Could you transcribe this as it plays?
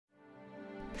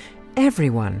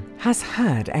Everyone has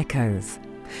heard echoes,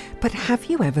 but have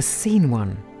you ever seen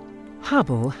one?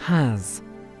 Hubble has.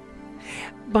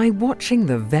 By watching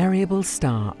the variable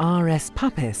star RS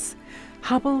Puppis,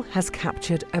 Hubble has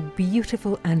captured a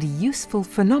beautiful and useful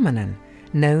phenomenon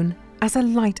known as a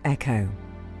light echo.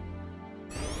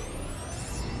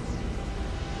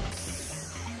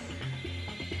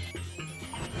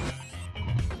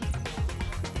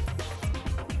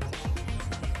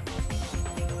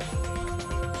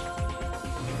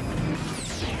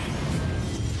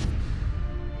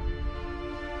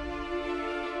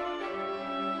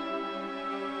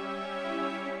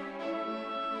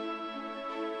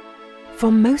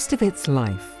 For most of its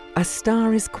life, a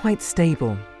star is quite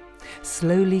stable,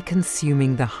 slowly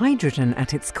consuming the hydrogen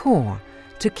at its core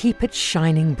to keep it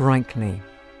shining brightly.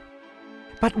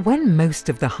 But when most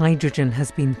of the hydrogen has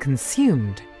been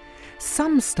consumed,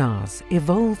 some stars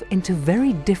evolve into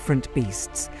very different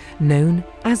beasts known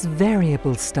as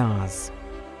variable stars.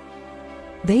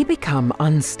 They become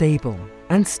unstable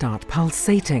and start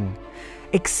pulsating,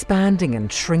 expanding and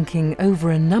shrinking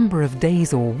over a number of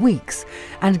days or weeks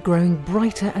and growing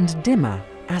brighter and dimmer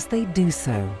as they do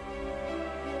so.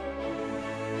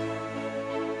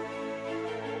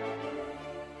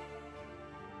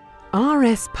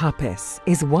 RS Puppis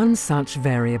is one such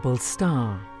variable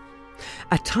star,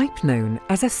 a type known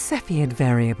as a Cepheid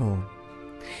variable.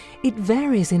 It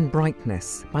varies in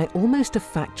brightness by almost a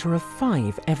factor of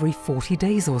 5 every 40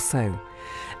 days or so,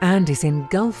 and is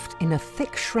engulfed in a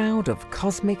thick shroud of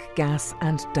cosmic gas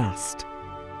and dust.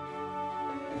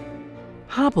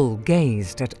 Hubble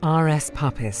gazed at RS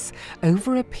Puppis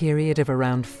over a period of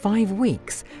around 5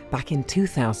 weeks back in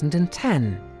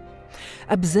 2010,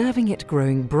 observing it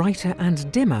growing brighter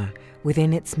and dimmer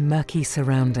within its murky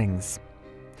surroundings.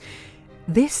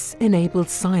 This enabled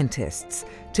scientists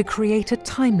to create a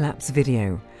time-lapse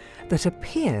video that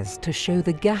appears to show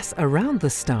the gas around the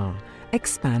star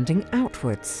expanding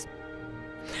outwards.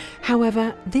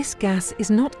 However, this gas is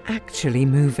not actually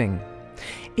moving.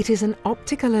 It is an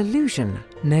optical illusion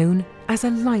known as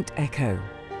a light echo.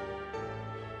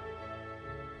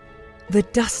 The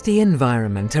dusty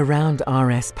environment around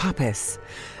RS Puppis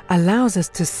allows us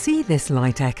to see this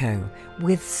light echo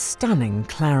with stunning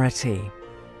clarity.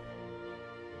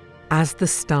 As the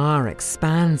star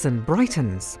expands and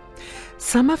brightens,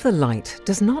 some of the light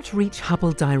does not reach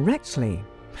Hubble directly,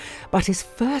 but is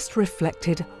first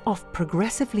reflected off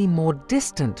progressively more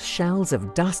distant shells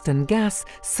of dust and gas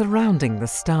surrounding the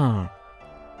star.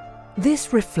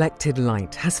 This reflected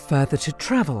light has further to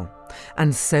travel,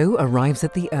 and so arrives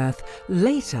at the Earth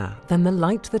later than the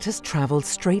light that has travelled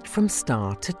straight from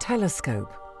star to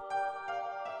telescope.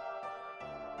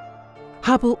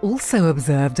 Hubble also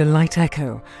observed a light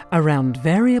echo around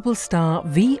variable star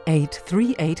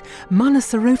V838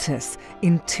 Monocerotis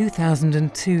in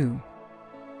 2002.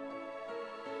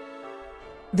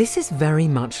 This is very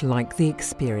much like the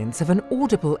experience of an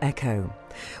audible echo,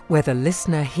 where the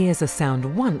listener hears a sound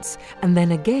once and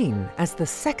then again as the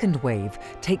second wave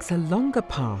takes a longer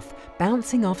path,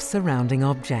 bouncing off surrounding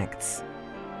objects.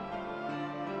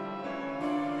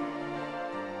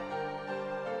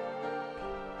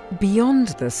 Beyond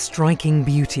the striking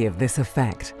beauty of this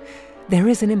effect, there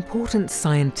is an important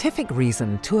scientific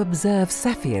reason to observe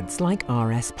Cepheids like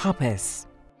RS Puppis.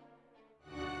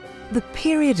 The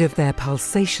period of their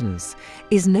pulsations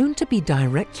is known to be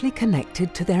directly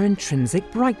connected to their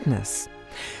intrinsic brightness,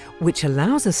 which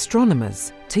allows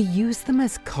astronomers to use them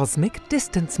as cosmic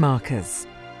distance markers.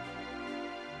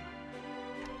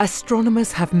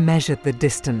 Astronomers have measured the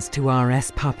distance to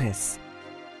RS Puppis,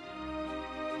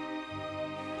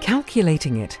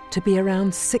 calculating it to be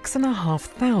around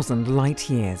 6,500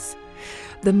 light-years,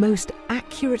 the most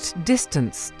accurate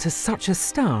distance to such a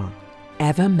star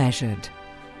ever measured.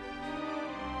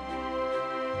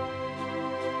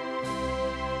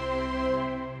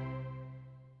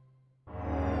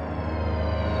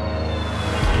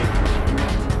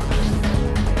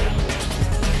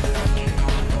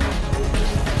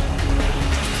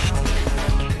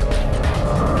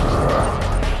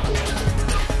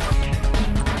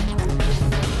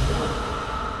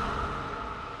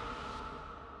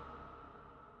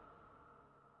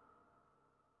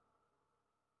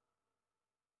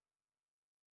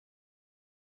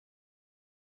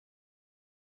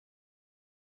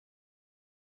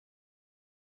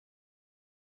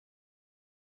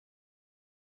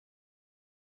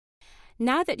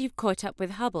 Now that you've caught up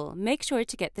with Hubble, make sure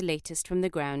to get the latest from the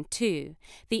ground too.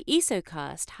 The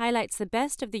ESOcast highlights the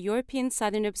best of the European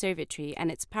Southern Observatory and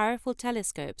its powerful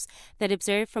telescopes that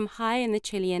observe from high in the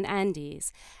Chilean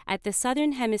Andes, at the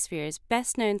Southern Hemisphere's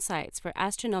best-known sites for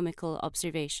astronomical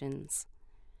observations.